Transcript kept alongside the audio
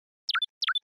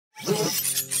An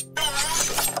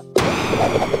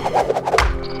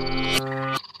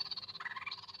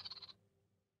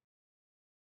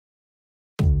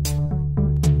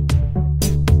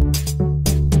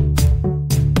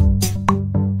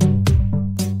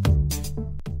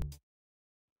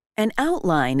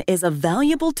outline is a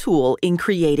valuable tool in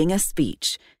creating a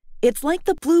speech. It's like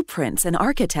the blueprints an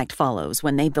architect follows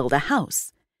when they build a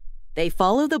house. They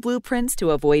follow the blueprints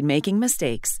to avoid making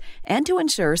mistakes and to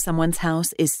ensure someone's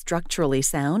house is structurally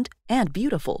sound and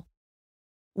beautiful.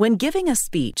 When giving a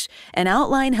speech, an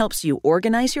outline helps you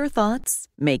organize your thoughts,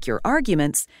 make your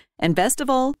arguments, and best of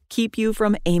all, keep you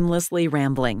from aimlessly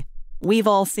rambling. We've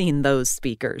all seen those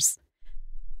speakers.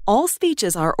 All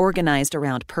speeches are organized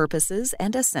around purposes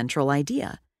and a central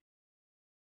idea.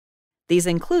 These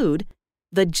include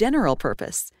the general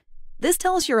purpose. This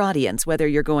tells your audience whether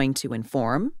you're going to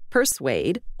inform,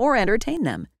 persuade, or entertain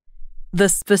them. The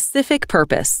specific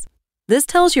purpose. This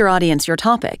tells your audience your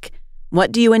topic.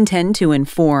 What do you intend to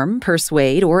inform,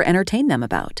 persuade, or entertain them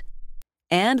about?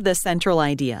 And the central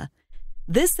idea.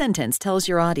 This sentence tells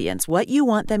your audience what you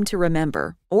want them to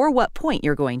remember or what point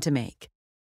you're going to make.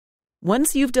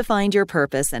 Once you've defined your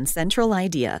purpose and central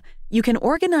idea, you can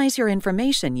organize your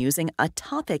information using a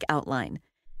topic outline.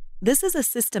 This is a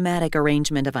systematic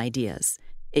arrangement of ideas.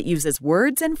 It uses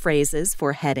words and phrases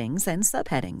for headings and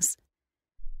subheadings.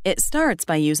 It starts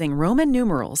by using Roman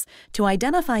numerals to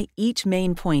identify each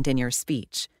main point in your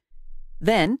speech.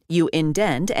 Then, you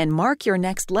indent and mark your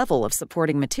next level of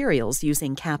supporting materials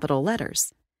using capital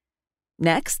letters.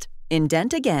 Next,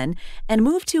 indent again and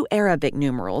move to Arabic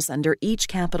numerals under each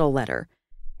capital letter.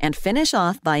 And finish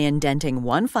off by indenting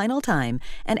one final time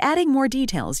and adding more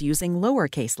details using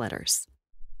lowercase letters.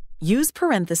 Use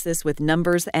parentheses with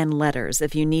numbers and letters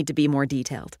if you need to be more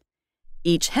detailed.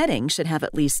 Each heading should have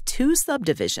at least 2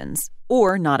 subdivisions,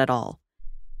 or not at all.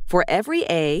 For every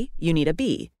A, you need a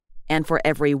B, and for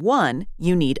every 1,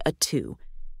 you need a 2.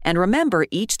 And remember,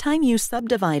 each time you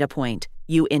subdivide a point,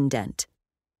 you indent.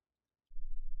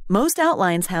 Most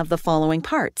outlines have the following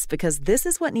parts because this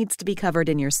is what needs to be covered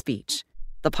in your speech.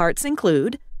 The parts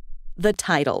include the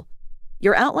title.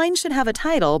 Your outline should have a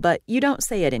title, but you don't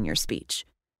say it in your speech.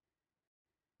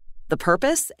 The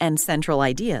purpose and central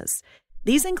ideas.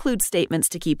 These include statements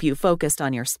to keep you focused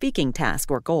on your speaking task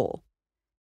or goal.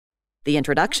 The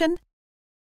introduction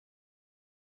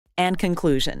and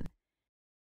conclusion.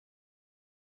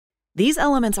 These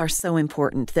elements are so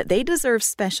important that they deserve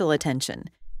special attention.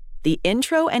 The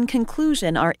intro and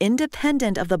conclusion are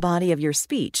independent of the body of your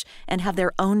speech and have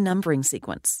their own numbering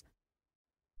sequence.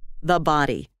 The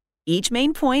body. Each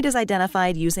main point is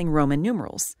identified using Roman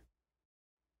numerals.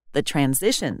 The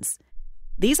transitions.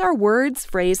 These are words,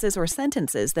 phrases, or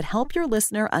sentences that help your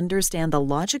listener understand the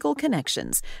logical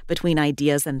connections between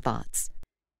ideas and thoughts.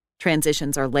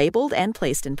 Transitions are labeled and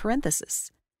placed in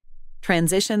parentheses.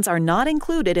 Transitions are not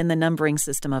included in the numbering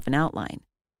system of an outline.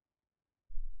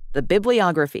 The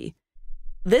bibliography.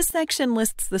 This section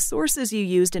lists the sources you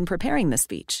used in preparing the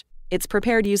speech. It's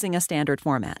prepared using a standard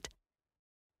format.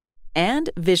 And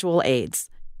visual aids.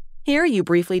 Here you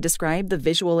briefly describe the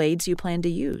visual aids you plan to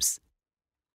use.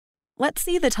 Let's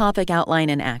see the topic outline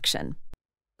in action.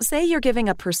 Say you're giving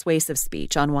a persuasive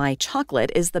speech on why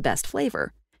chocolate is the best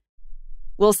flavor.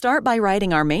 We'll start by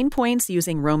writing our main points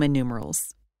using Roman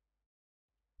numerals.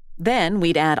 Then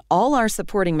we'd add all our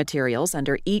supporting materials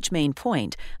under each main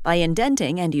point by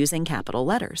indenting and using capital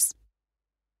letters.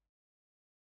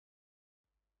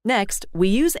 Next, we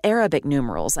use Arabic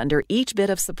numerals under each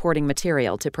bit of supporting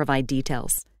material to provide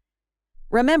details.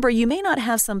 Remember, you may not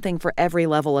have something for every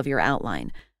level of your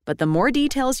outline, but the more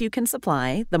details you can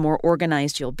supply, the more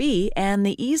organized you'll be and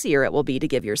the easier it will be to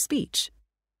give your speech.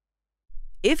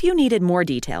 If you needed more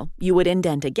detail, you would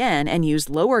indent again and use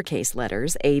lowercase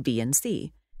letters A, B, and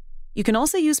C. You can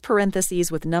also use parentheses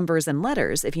with numbers and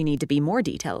letters if you need to be more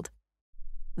detailed.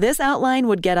 This outline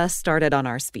would get us started on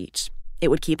our speech. It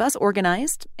would keep us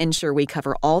organized, ensure we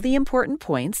cover all the important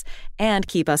points, and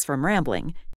keep us from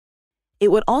rambling.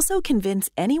 It would also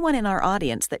convince anyone in our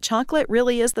audience that chocolate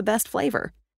really is the best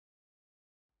flavor.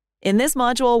 In this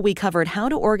module, we covered how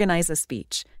to organize a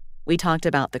speech. We talked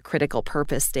about the critical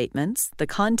purpose statements, the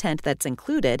content that's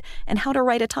included, and how to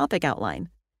write a topic outline.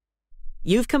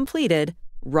 You've completed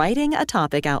Writing a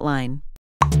Topic Outline.